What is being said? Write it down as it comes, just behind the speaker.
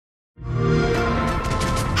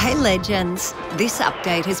Hey legends, this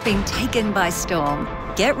update has been taken by storm.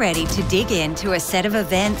 Get ready to dig into a set of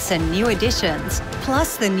events and new additions,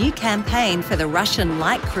 plus the new campaign for the Russian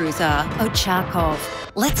light cruiser Ochakov.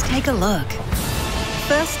 Let's take a look.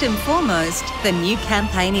 First and foremost, the new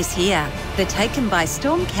campaign is here. The Taken by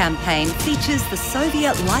Storm campaign features the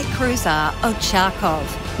Soviet light cruiser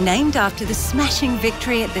Ochakov, named after the smashing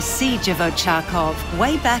victory at the Siege of Ochakov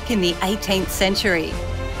way back in the 18th century.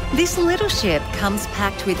 This little ship comes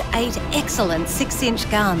packed with 8 excellent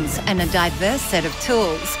 6-inch guns and a diverse set of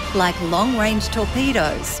tools like long-range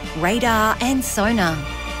torpedoes, radar and sonar.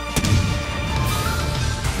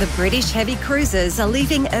 The British heavy cruisers are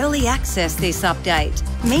leaving early access this update,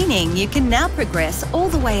 meaning you can now progress all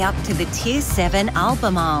the way up to the Tier 7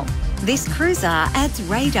 Albemarle. This cruiser adds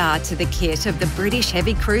radar to the kit of the British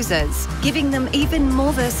heavy cruisers, giving them even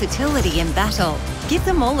more versatility in battle. Give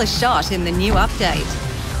them all a shot in the new update.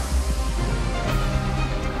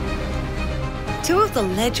 2 of the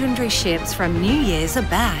legendary ships from New Year's are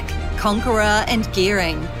back, Conqueror and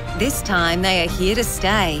Gearing. This time they are here to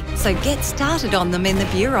stay, so get started on them in the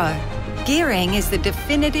Bureau. Gearing is the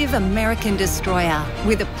definitive American destroyer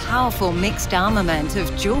with a powerful mixed armament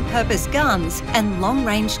of dual-purpose guns and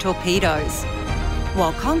long-range torpedoes,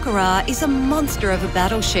 while Conqueror is a monster of a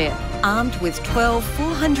battleship, armed with 12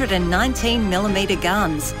 419mm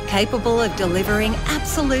guns, capable of delivering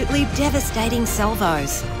absolutely devastating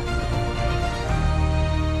salvos.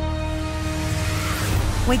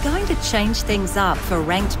 We're going to change things up for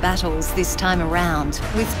ranked battles this time around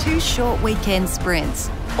with 2 short weekend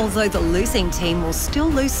sprints. Although the losing team will still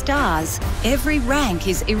lose stars, every rank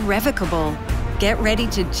is irrevocable. Get ready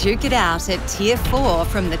to duke it out at Tier 4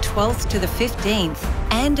 from the 12th to the 15th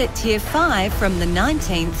and at Tier 5 from the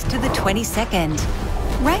 19th to the 22nd.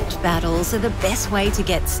 Ranked battles are the best way to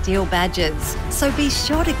get steel badges, so be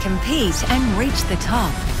sure to compete and reach the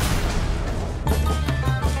top.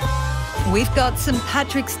 We've got St.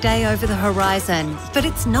 Patrick's Day over the horizon, but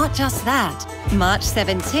it's not just that. March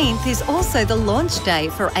 17th is also the launch day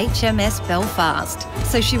for HMS Belfast,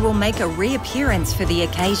 so she will make a reappearance for the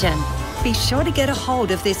occasion. Be sure to get a hold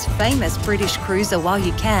of this famous British cruiser while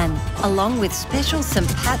you can, along with special St.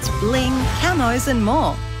 Pat's bling, camos and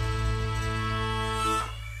more.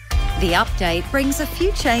 The update brings a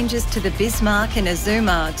few changes to the Bismarck and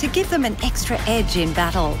Azuma to give them an extra edge in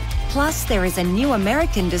battle. Plus, there is a new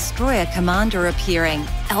American destroyer commander appearing,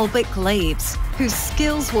 Albert Gleaves, whose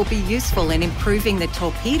skills will be useful in improving the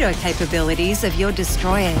torpedo capabilities of your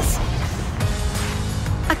destroyers.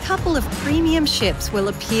 A couple of premium ships will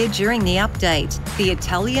appear during the update, the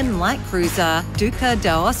Italian light cruiser Duca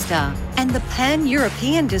d'Aosta and the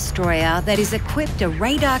pan-European destroyer that is equipped a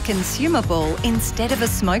radar consumable instead of a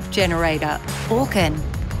smoke generator, Orkan.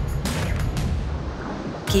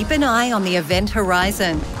 Keep an eye on the event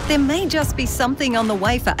horizon. There may just be something on the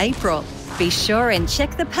way for April. Be sure and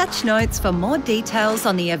check the patch notes for more details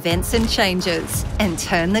on the events and changes. And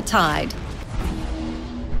turn the tide.